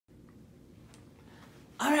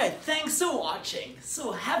Alright, thanks for watching.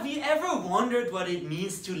 So have you ever wondered what it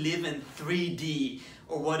means to live in 3D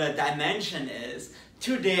or what a dimension is?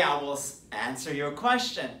 Today I will answer your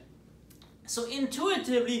question. So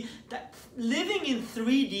intuitively, living in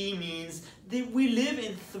 3D means that we live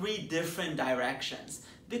in 3 different directions.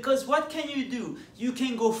 Because what can you do? You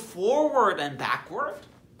can go forward and backward.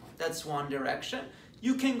 That's one direction.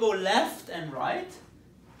 You can go left and right.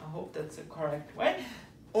 I hope that's the correct way.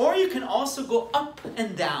 Or you can also go up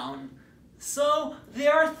and down. So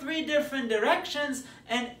there are 3 different directions,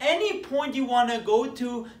 and any point you want to go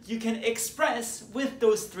to, you can express with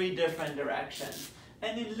those 3 different directions.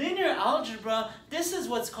 And in linear algebra, this is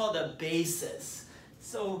what's called a basis.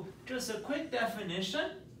 So just a quick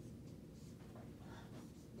definition.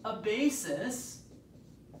 A basis,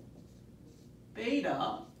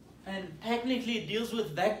 beta, and technically it deals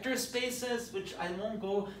with vector spaces, which I won't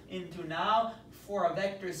go into now. For a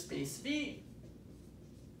vector space V,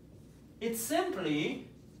 it's simply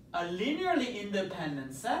a linearly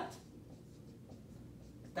independent set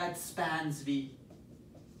that spans V.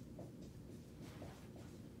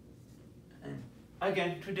 And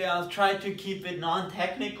again, today I'll try to keep it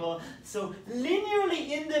non-technical. So linearly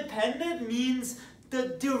independent means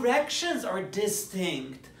the directions are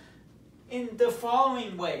distinct in the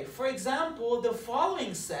following way. For example, the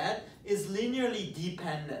following set is linearly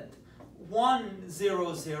dependent. 1,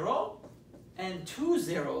 0, 0, and 2,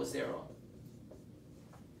 0, 0.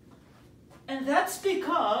 And that's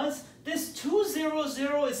because this 2, 0,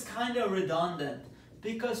 0 is kind of redundant.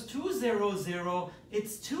 Because 2, 0, 0,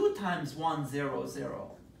 it's 2 times 1, 0,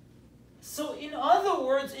 0. So in other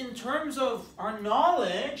words, in terms of our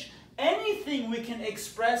knowledge, anything we can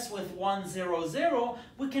express with 1, 0, 0,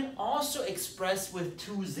 we can also express with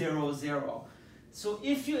 2, 0, 0. So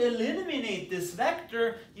if you eliminate this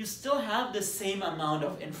vector, you still have the same amount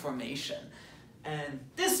of information. And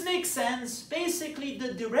this makes sense. Basically,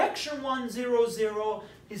 the direction 1, 0, 0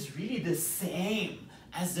 is really the same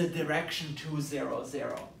as the direction 2, 0,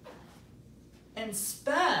 0. And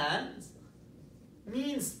spans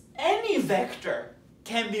means any vector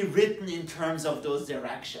can be written in terms of those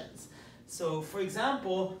directions. So for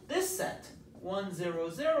example, this set, 1, 0,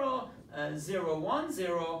 0, 0, 1,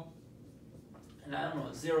 0, and I don't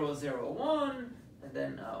know, 0, 0, 1, and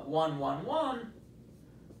then 1, 1, 1, and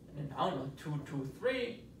then I don't know, 2, 2,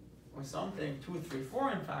 3, or something, 2, 3,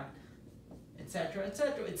 4 in fact, etc.,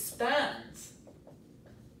 etc. It spans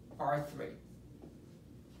R3.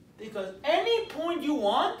 Because any point you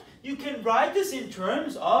want, you can write this in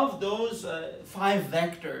terms of those 5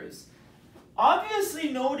 vectors.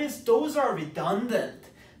 Obviously, notice those are redundant.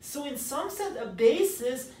 So in some sense, a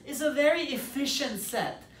basis is a very efficient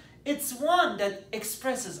set. It's one that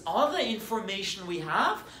expresses all the information we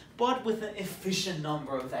have, but with an efficient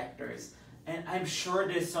number of vectors. And I'm sure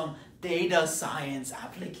there's some data science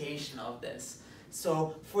application of this.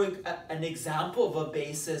 So for an example of a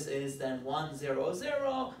basis is then 1, 0,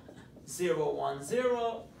 0, 0, 1,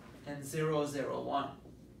 0, and 0, 0, 1.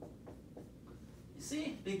 You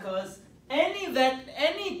see? Because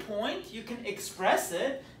any point, you can express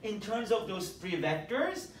it in terms of those 3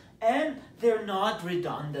 vectors, and they're not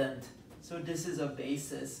redundant. So this is a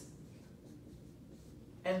basis.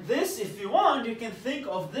 And this, if you want, you can think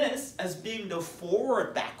of this as being the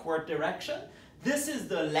forward-backward direction. This is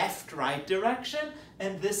the left-right direction,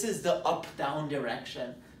 and this is the up-down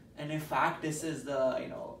direction. And in fact, this is the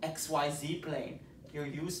XYZ plane you're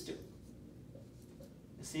used to. You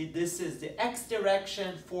see, this is the X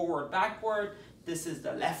direction, forward-backward. This is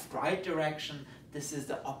the left-right direction. This is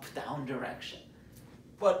the up-down direction.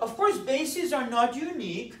 But of course, bases are not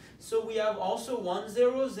unique. So we have also 1,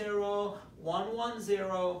 0, 0, 1, 1,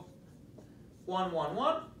 0, 1, 1,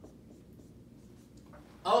 1.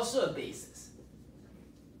 Also a basis.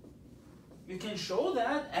 You can show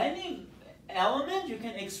that any element, you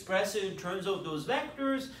can express it in terms of those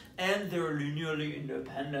vectors, and they're linearly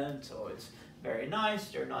independent. So it's very nice.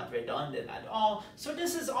 They're not redundant at all. So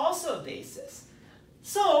this is also a basis.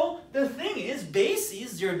 So the thing is,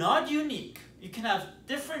 bases, they're not unique. You can have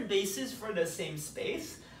different bases for the same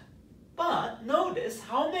space, but notice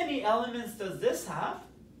how many elements does this have?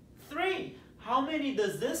 3. How many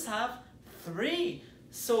does this have? 3.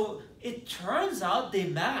 So it turns out they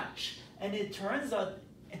match, and it turns out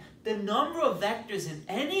the number of vectors in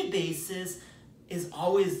any basis is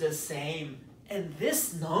always the same, and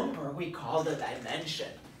this number we call the dimension.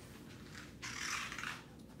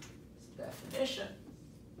 Definition.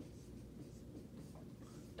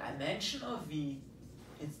 Dimension of V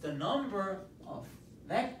is the number of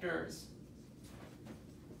vectors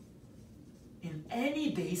in any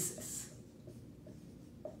basis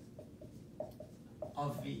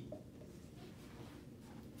of V.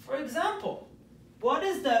 For example, what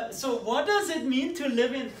does it mean to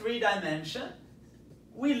live in 3 dimensions?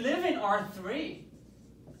 We live in R3,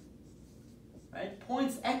 right?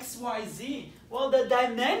 Points x, y, z. Well, the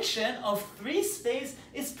dimension of 3 space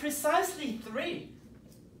is precisely 3.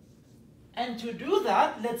 And to do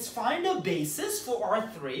that, let's find a basis for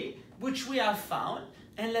R3, which we have found,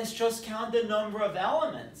 and let's just count the number of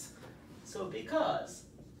elements. So because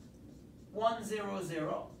 1, 0,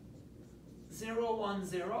 0, 0, 1,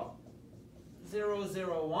 0, 0,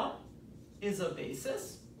 0, 1 is a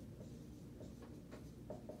basis,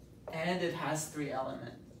 and it has 3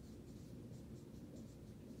 elements.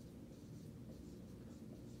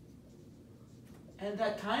 And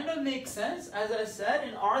that kind of makes sense. As I said,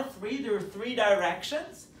 in R3 there are 3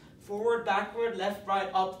 directions: forward, backward, left, right,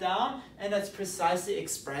 up, down, and that's precisely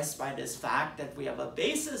expressed by this fact that we have a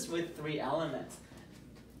basis with 3 elements.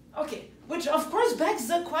 Okay, which of course begs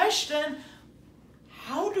the question,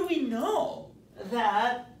 how do we know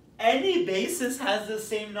that any basis has the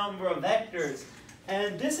same number of vectors?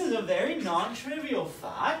 And this is a very non-trivial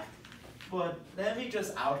fact, but let me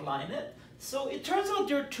just outline it. So it turns out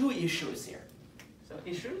there are 2 issues here. So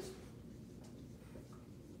issues?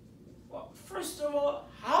 Well, first of all,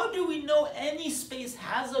 how do we know any space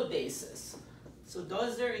has a basis? So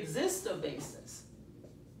does there exist a basis?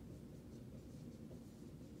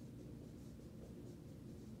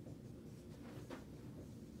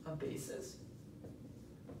 A basis?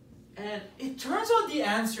 And it turns out the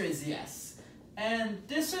answer is yes. And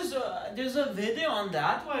there's a video on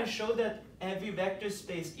that where I show that every vector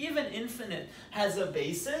space, even infinite, has a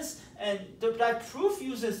basis. And that proof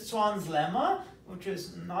uses Swan's lemma, which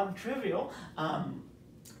is non-trivial.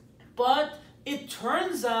 But it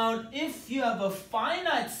turns out if you have a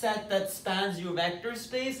finite set that spans your vector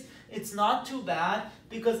space, it's not too bad,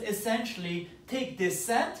 because essentially take this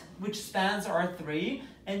set, which spans R3,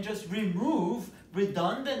 and just remove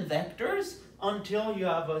redundant vectors until you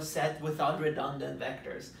have a set without redundant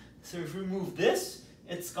vectors. So if you remove this,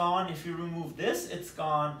 it's gone. If you remove this, it's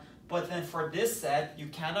gone. But then for this set, you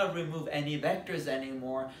cannot remove any vectors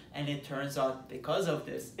anymore, and it turns out because of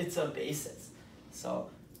this, it's a basis. So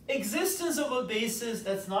existence of a basis,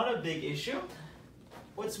 that's not a big issue.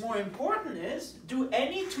 What's more important is, do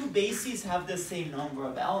any 2 bases have the same number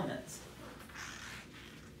of elements?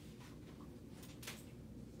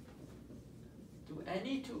 Do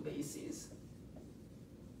any 2 bases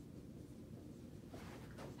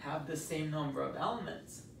have the same number of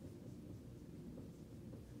elements?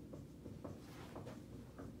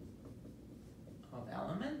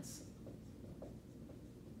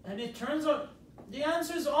 And it turns out the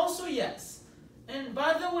answer is also yes. And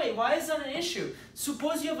by the way, why is that an issue?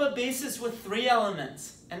 Suppose you have a basis with 3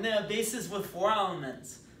 elements and then a basis with 4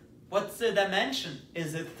 elements. What's the dimension?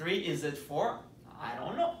 Is it 3? Is it 4? I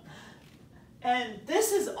don't know. And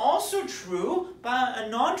this is also true by a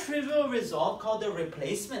non-trivial result called the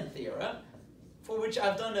replacement theorem, for which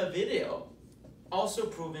I've done a video also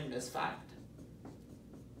proving this fact.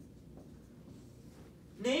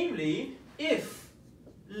 Namely, if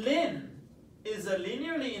lin is a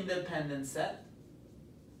linearly independent set,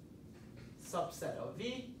 subset of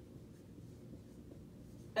V,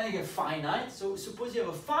 and again finite, so suppose you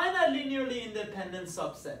have a finite linearly independent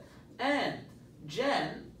subset, and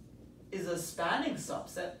gen is a spanning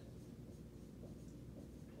subset,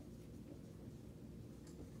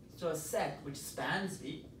 so a set which spans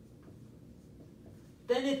V,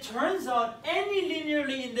 then it turns out any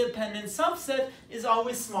linearly independent subset is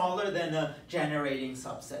always smaller than a generating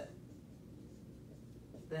subset.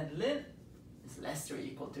 Then lin is less or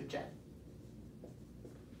equal to gen.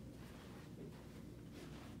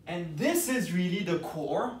 And this is really the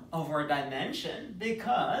core of our dimension,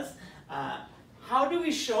 because how do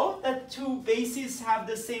we show that 2 bases have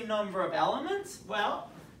the same number of elements? Well,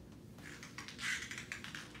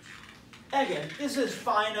 again, this is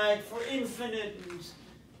finite for infinite.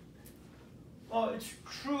 Well, it's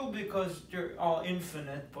true because they're all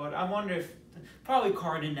infinite, but I wonder if, probably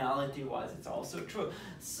cardinality-wise, it's also true.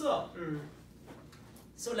 So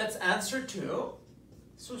let's answer 2.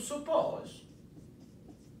 So suppose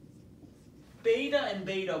beta and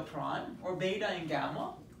beta prime, or beta and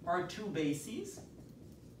gamma, are 2 bases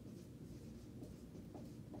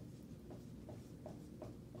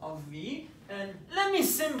of V. And let me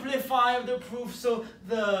simplify the proof. So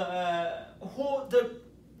the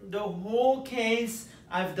whole case,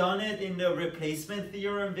 I've done it in the replacement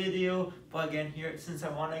theorem video, but again here, since I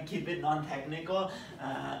want to keep it non-technical,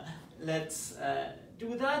 let's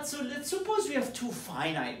do that. So let's suppose we have 2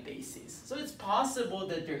 finite bases. So it's possible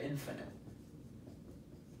that they're infinite.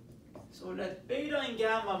 So let beta and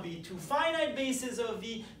gamma be two finite bases of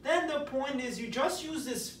V. Then the point is you just use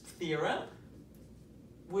this theorem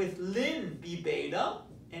with ln be beta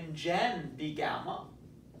and gen be gamma.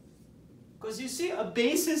 Because you see, a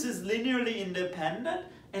basis is linearly independent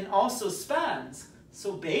and also spans.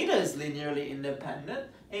 So beta is linearly independent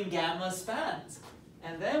and gamma spans.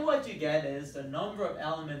 And then what you get is the number of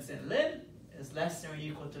elements in ln is less than or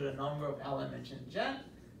equal to the number of elements in gen.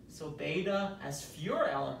 So beta has fewer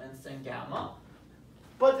elements than gamma.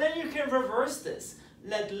 But then you can reverse this.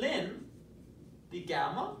 Let ln be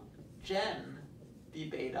gamma, gen be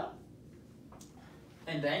beta.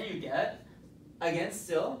 And then you get, again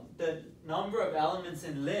still, the number of elements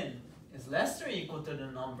in ln is less than or equal to the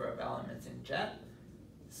number of elements in gen.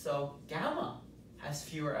 So gamma has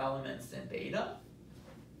fewer elements than beta.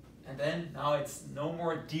 And then now it's no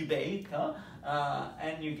more debate, huh?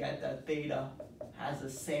 And you get that beta has the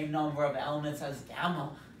same number of elements as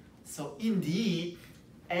gamma. So indeed,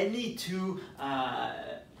 any two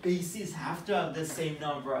bases have to have the same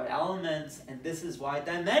number of elements, and this is why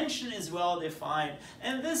dimension is well defined.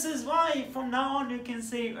 And this is why from now on you can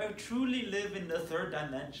say I truly live in the third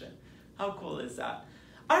dimension. How cool is that?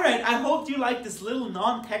 Alright, I hope you like this little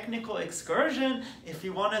non-technical excursion. If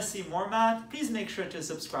you want to see more math, please make sure to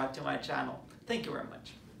subscribe to my channel. Thank you very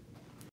much.